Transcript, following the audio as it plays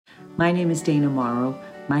My name is Dana Morrow.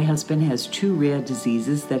 My husband has 2 rare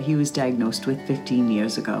diseases that he was diagnosed with 15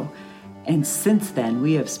 years ago. And since then,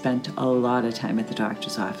 we have spent a lot of time at the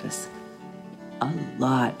doctor's office. A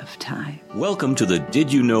lot of time. Welcome to the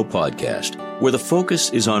Did You Know podcast, where the focus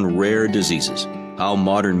is on rare diseases, how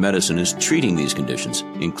modern medicine is treating these conditions,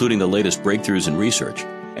 including the latest breakthroughs in research,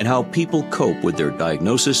 and how people cope with their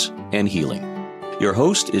diagnosis and healing. Your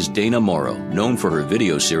host is Dana Morrow, known for her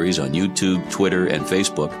video series on YouTube, Twitter, and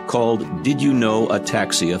Facebook called Did You Know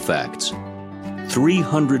Ataxia Facts?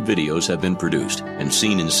 300 videos have been produced and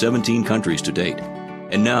seen in 17 countries to date.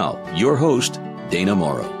 And now, your host, Dana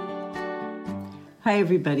Morrow. Hi,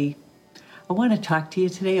 everybody. I want to talk to you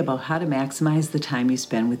today about how to maximize the time you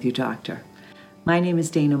spend with your doctor. My name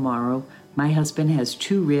is Dana Morrow. My husband has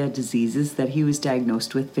 2 rare diseases that he was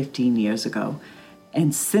diagnosed with 15 years ago.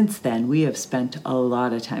 And since then, we have spent a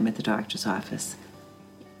lot of time at the doctor's office.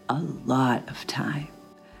 A lot of time.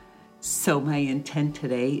 So my intent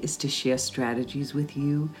today is to share strategies with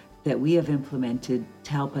you that we have implemented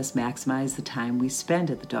to help us maximize the time we spend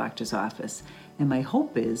at the doctor's office. And my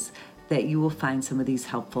hope is that you will find some of these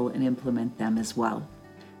helpful and implement them as well.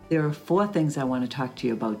 There are 4 things I want to talk to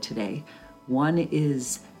you about today. One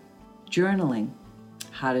is journaling,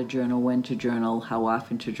 how to journal, when to journal, how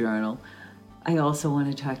often to journal. I also want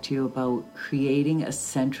to talk to you about creating a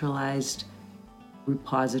centralized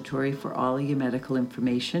repository for all of your medical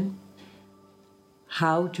information,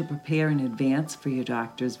 how to prepare in advance for your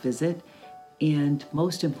doctor's visit, and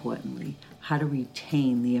most importantly, how to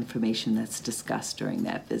retain the information that's discussed during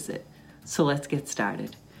that visit. So let's get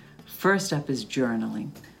started. First up is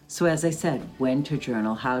journaling. So as I said, when to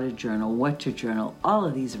journal, how to journal, what to journal, all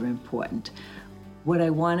of these are important. What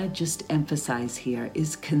I want to just emphasize here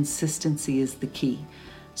is consistency is the key.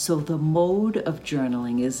 So the mode of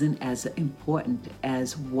journaling isn't as important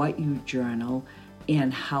as what you journal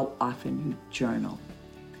and how often you journal.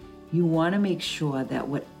 You want to make sure that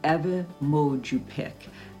whatever mode you pick,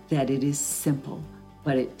 that it is simple,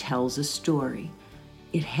 but it tells a story.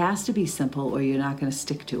 It has to be simple or you're not going to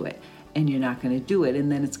stick to it and you're not going to do it,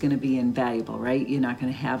 and then it's going to be invaluable, right? You're not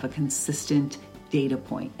going to have a consistent data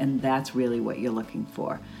point, and that's really what you're looking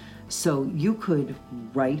for. So you could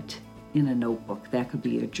write in a notebook. That could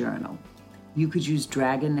be a journal. You could use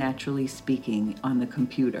Dragon Naturally Speaking on the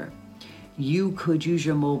computer. You could use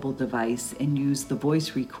your mobile device and use the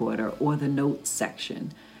voice recorder or the notes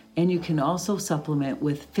section. And you can also supplement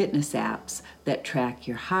with fitness apps that track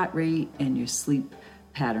your heart rate and your sleep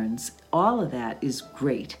patterns. All of that is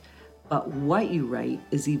great, but what you write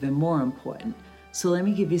is even more important. So let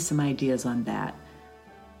me give you some ideas on that.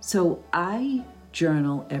 So I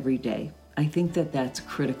journal every day. I think that that's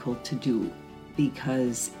critical to do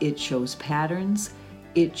because it shows patterns,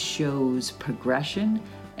 it shows progression,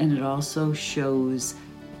 and it also shows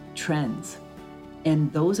trends.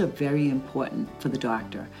 And those are very important for the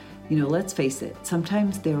doctor. You know, let's face it,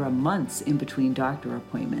 sometimes there are months in between doctor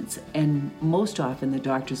appointments, and most often the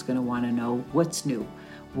doctor's going to want to know what's new,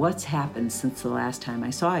 what's happened since the last time I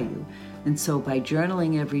saw you. And so by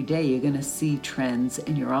journaling every day, you're going to see trends,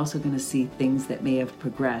 and you're also going to see things that may have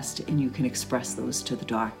progressed, and you can express those to the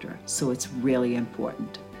doctor. So it's really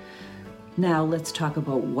important. Now let's talk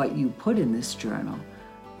about what you put in this journal.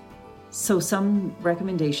 So some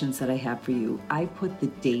recommendations that I have for you. I put the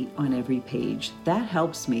date on every page. That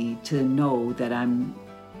helps me to know that I'm,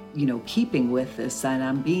 keeping with this and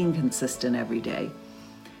I'm being consistent every day.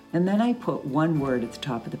 And then I put one word at the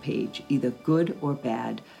top of the page, either good or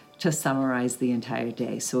bad, to summarize the entire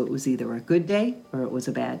day. So it was either a good day or it was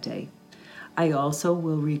a bad day. I also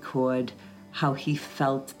will record how he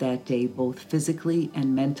felt that day, both physically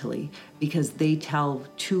and mentally, because they tell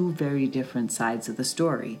 2 very different sides of the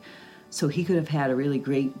story. So he could have had a really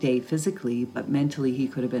great day physically, but mentally he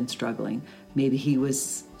could have been struggling. Maybe he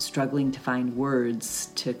was struggling to find words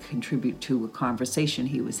to contribute to a conversation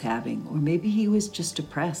he was having, or maybe he was just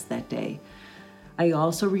depressed that day. I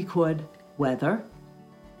also record weather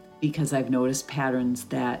because I've noticed patterns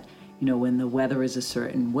that, when the weather is a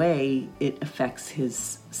certain way, it affects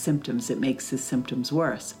his symptoms. It makes his symptoms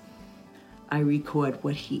worse. I record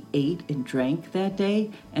what he ate and drank that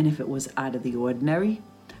day, and if it was out of the ordinary.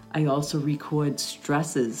 I also record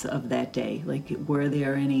stresses of that day, like were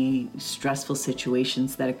there any stressful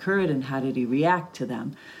situations that occurred and how did he react to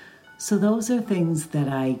them? So those are things that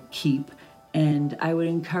I keep, and I would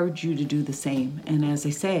encourage you to do the same. And as I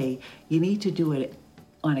say, you need to do it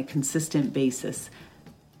on a consistent basis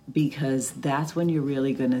because that's when you're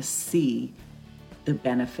really going to see the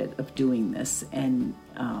benefit of doing this, and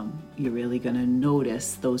you're really going to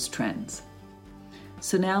notice those trends.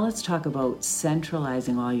 So now let's talk about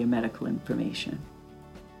centralizing all your medical information.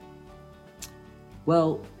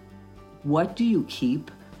 Well, what do you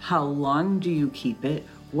keep? How long do you keep it?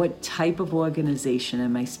 What type of organization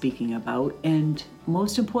am I speaking about? And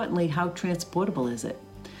most importantly, how transportable is it?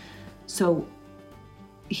 So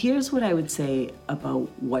here's what I would say about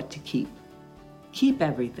what to keep. Keep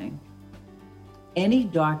everything. Any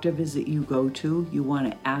doctor visit you go to, you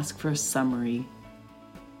want to ask for a summary.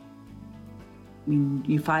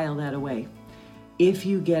 You file that away. If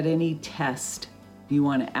you get any test, you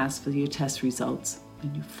want to ask for your test results,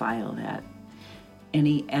 and you file that.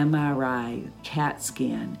 Any MRI, CAT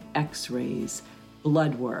scan, X-rays,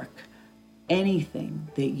 blood work, anything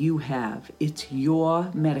that you have, it's your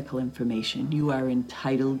medical information. You are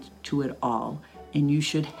entitled to it all, and you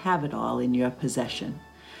should have it all in your possession.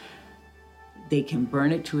 They can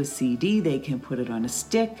burn it to a CD, they can put it on a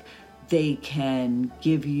stick, they can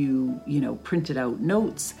give you, printed out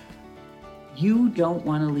notes. You don't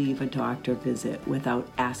want to leave a doctor visit without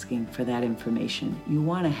asking for that information. You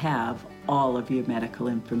want to have all of your medical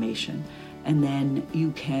information. And then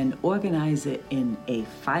you can organize it in a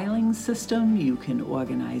filing system. You can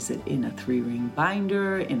organize it in a 3-ring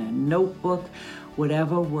binder, in a notebook,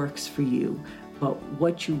 whatever works for you. But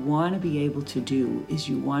what you want to be able to do is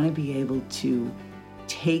you want to be able to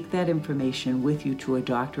take that information with you to a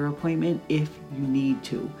doctor appointment if you need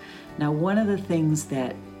to. Now, one of the things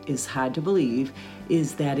that is hard to believe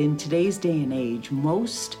is that in today's day and age,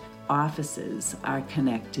 most offices are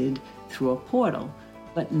connected through a portal,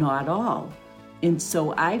 but not all. And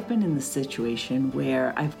so I've been in the situation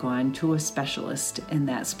where I've gone to a specialist and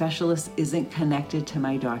that specialist isn't connected to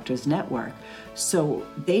my doctor's network. So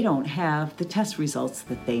they don't have the test results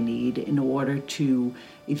that they need in order to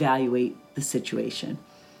evaluate the situation.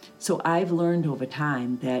 So I've learned over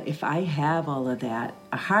time that if I have all of that,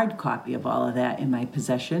 a hard copy of all of that in my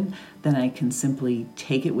possession, then I can simply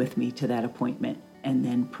take it with me to that appointment and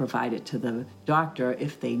then provide it to the doctor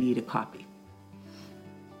if they need a copy.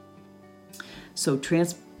 So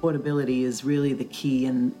transportability is really the key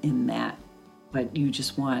in that, but you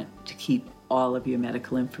just want to keep all of your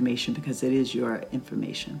medical information because it is your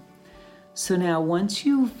information. So now once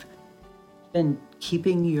you've been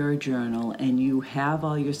keeping your journal and you have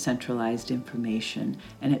all your centralized information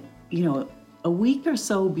and a week or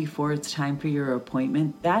so before it's time for your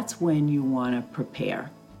appointment, that's when you want to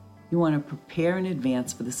prepare. You want to prepare in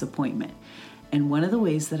advance for this appointment. And one of the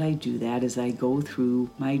ways that I do that is I go through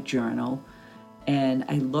my journal and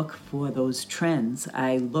I look for those trends.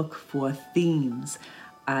 I look for themes.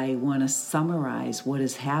 I want to summarize what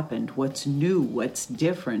has happened, what's new, what's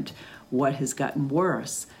different, what has gotten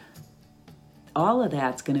worse. All of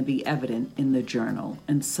that's going to be evident in the journal.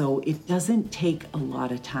 And so it doesn't take a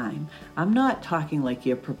lot of time. I'm not talking like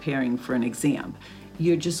you're preparing for an exam.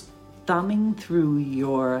 You're just thumbing through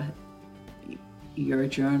your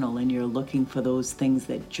journal and you're looking for those things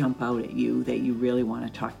that jump out at you that you really want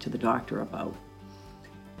to talk to the doctor about.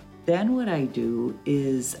 Then what I do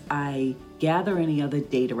is I gather any other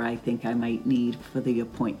data I think I might need for the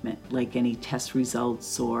appointment, like any test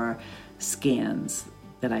results or scans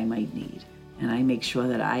that I might need. And I make sure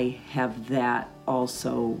that I have that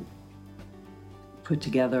also put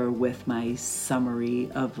together with my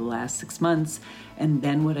summary of the last 6 months. And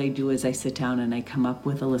then what I do is I sit down and I come up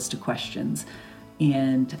with a list of questions.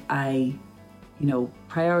 And I,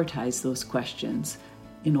 prioritize those questions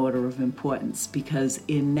in order of importance because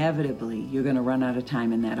inevitably you're going to run out of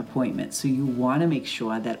time in that appointment. So you want to make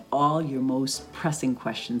sure that all your most pressing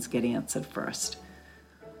questions get answered first.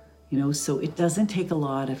 So it doesn't take a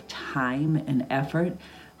lot of time and effort,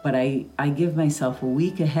 but I give myself a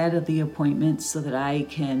week ahead of the appointment so that I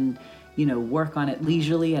can, work on it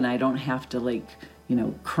leisurely and I don't have to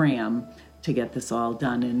cram to get this all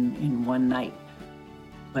done in one night.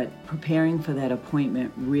 But preparing for that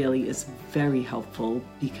appointment really is very helpful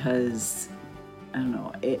because,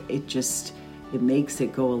 it makes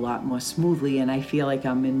it go a lot more smoothly and I feel like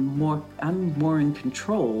I'm more in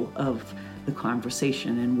control of the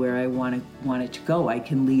conversation and where I want it to go. I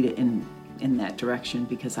can lead it in that direction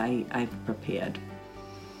because I've prepared.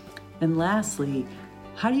 And lastly,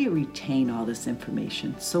 how do you retain all this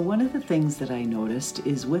information? So one of the things that I noticed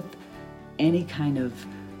is with any kind of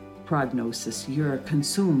prognosis, you're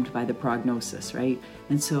consumed by the prognosis, right?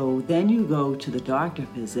 And so then you go to the doctor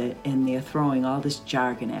visit and they're throwing all this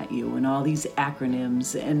jargon at you and all these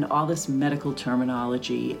acronyms and all this medical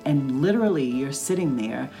terminology, and literally you're sitting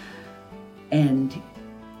there and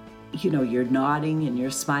you're nodding and you're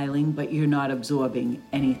smiling, but you're not absorbing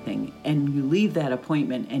anything. And you leave that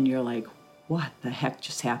appointment and you're like, what the heck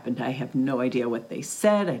just happened? I have no idea what they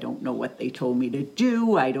said. I don't know what they told me to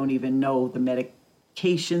do. I don't even know the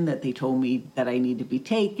medication that they told me that I need to be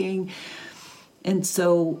taking. And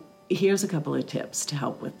so here's a couple of tips to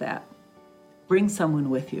help with that. Bring someone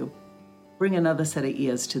with you. Bring another set of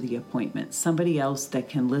ears to the appointment. Somebody else that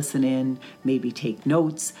can listen in, maybe take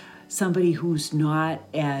notes. Somebody who's not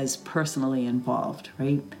as personally involved,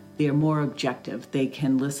 right? They're more objective. They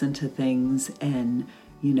can listen to things and,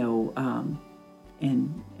 and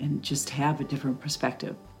just have a different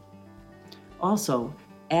perspective. Also,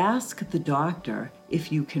 ask the doctor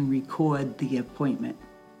if you can record the appointment.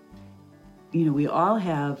 We all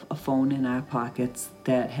have a phone in our pockets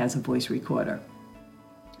that has a voice recorder.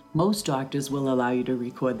 Most doctors will allow you to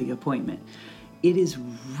record the appointment. It is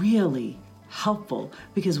really helpful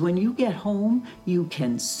because when you get home, you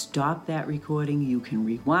can stop that recording, you can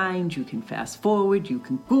rewind, you can fast forward, you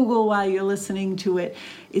can Google while you're listening to it.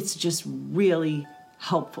 It's just really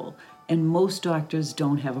helpful. And most doctors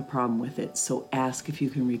don't have a problem with it, so ask if you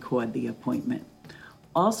can record the appointment.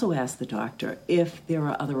 Also ask the doctor if there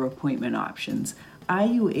are other appointment options. Are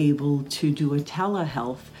you able to do a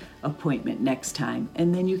telehealth appointment next time?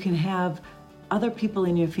 And then you can have other people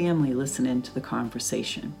in your family listen into the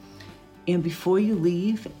conversation. And before you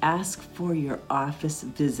leave, ask for your office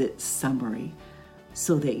visit summary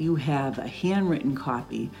so that you have a handwritten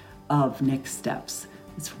copy of next steps.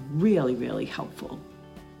 It's really, really helpful.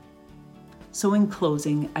 So in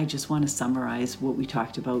closing, I just want to summarize what we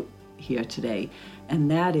talked about here today, and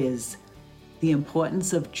that is the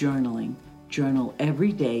importance of journaling. Journal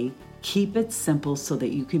every day. Keep it simple so that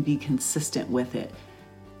you can be consistent with it.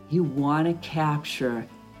 You want to capture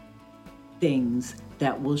things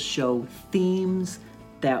that will show themes,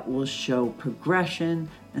 that will show progression,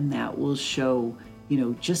 and that will show,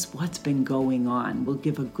 just what's been going on. We'll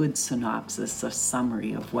give a good synopsis, a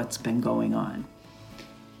summary of what's been going on.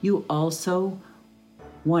 You also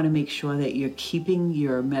want to make sure that you're keeping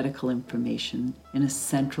your medical information in a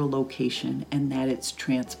central location and that it's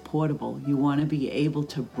transportable. You want to be able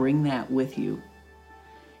to bring that with you.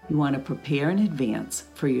 You want to prepare in advance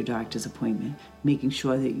for your doctor's appointment, making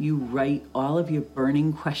sure that you write all of your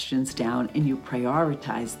burning questions down and you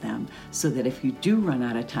prioritize them so that if you do run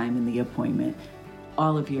out of time in the appointment,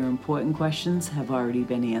 all of your important questions have already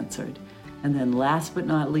been answered. And then last but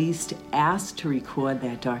not least, ask to record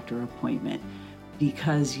that doctor appointment.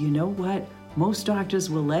 Because you know what? Most doctors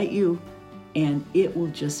will let you, and it will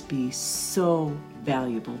just be so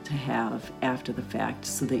valuable to have after the fact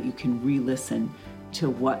so that you can re-listen to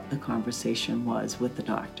what the conversation was with the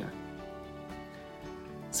doctor.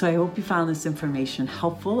 So I hope you found this information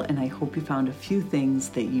helpful, and I hope you found a few things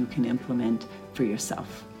that you can implement for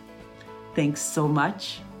yourself. Thanks so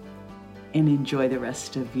much, and enjoy the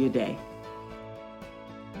rest of your day.